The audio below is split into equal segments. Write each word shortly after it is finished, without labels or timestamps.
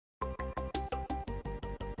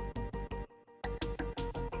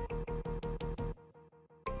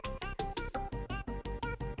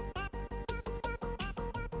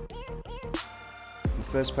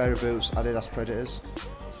First pair of boots, Adidas Predators,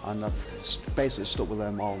 and I've basically stuck with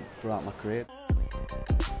them all throughout my career.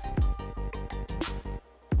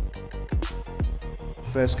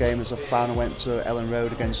 First game as a fan, I went to Ellen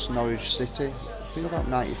Road against Norwich City. I think about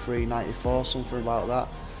 93, 94, something about that.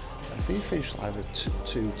 I think he finished like a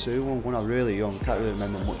 2-2 when I was really young. I can't really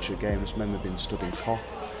remember much of the game, I just remember being stood in cop,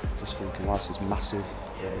 just thinking, wow, this is massive.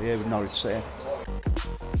 Yeah, with Norwich City.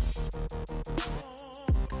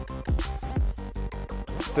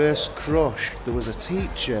 First crush, there was a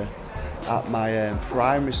teacher at my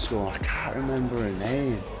primary school, I can't remember her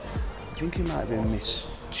name. I think it might have been Miss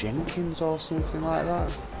Jenkins or something like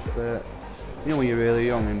that. But you know when you're really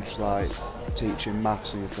young and just like teaching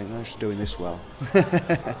maths and you think, oh, she's doing this well.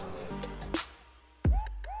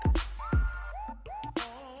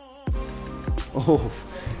 Oh,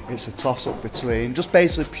 it's a toss-up between, just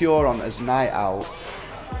basically pure on as night out,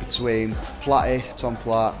 between Platty, Tom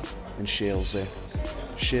Platt and Shieldsy.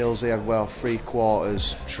 Shieldsy had, well,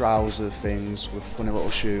 3/4 trouser things with funny little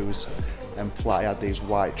shoes, and Platty had these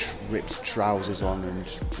white ripped trousers on, and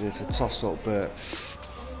it's a toss-up, but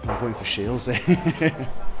I'm going for Shieldsy.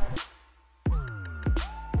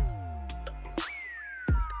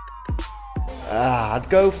 I'd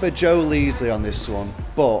go for Joe Leasley on this one,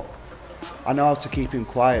 but I know how to keep him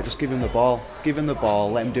quiet. Just give him the ball. Give him the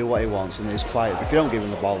ball, let him do what he wants, and he's quiet. But if you don't give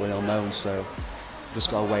him the ball, then he'll moan, so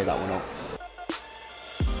just got to weigh that one up.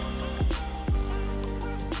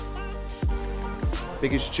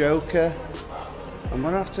 Biggest joker, I'm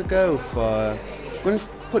going to have to go for, I'm going to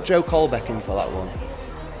put Joe Colbeck in for that one.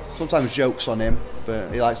 Sometimes jokes on him,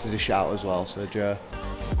 but he likes to dish out as well, so Joe.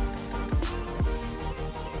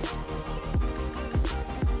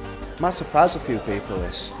 Might surprise a few people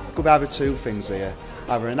this. Could be either two things here.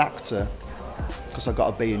 Either an actor, because I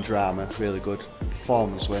got a B in drama, really good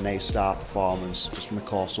performance, with an A-star performance, just my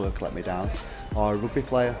coursework let me down. Or a rugby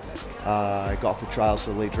player. I got off the trials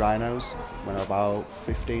for the Leeds Rhinos when I was about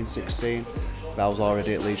 15, 16. But I was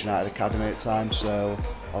already at Leeds United Academy at the time, so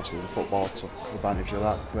obviously the football took advantage of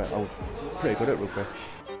that, but I was pretty good at rugby.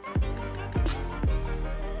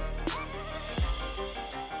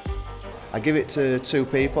 I give it to two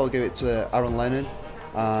people. I give it to Aaron Lennon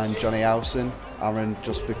and Johnny Howson. Aaron,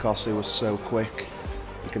 just because he was so quick,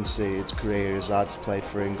 you can see his career he's had, played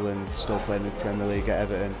for England, still playing in the Premier League at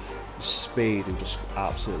Everton. His speed is just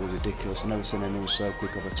absolutely ridiculous. I've never seen anyone so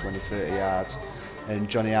quick over 20, 30 yards. And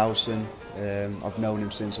Johnny Howson, I've known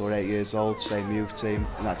him since we were 8 years old, same youth team,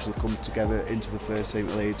 and actually come together into the first team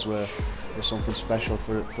at Leeds was something special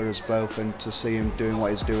for us both. And to see him doing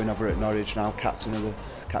what he's doing over at Norwich now, captain of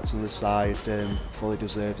the side, fully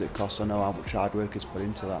deserves it, because I know how much hard work he's put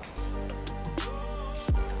into that.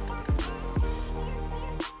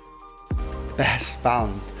 Best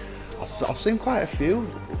band. I've seen quite a few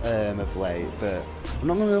of late, but I'm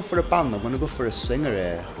not going to go for a band, I'm going to go for a singer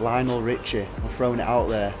here, Lionel Richie. I'm throwing it out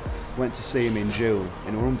there. Went to see him in June,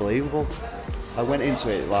 and it was unbelievable. I went into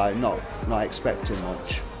it like not expecting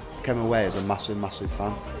much. Came away as a massive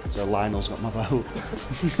fan, so Lionel's got my vote.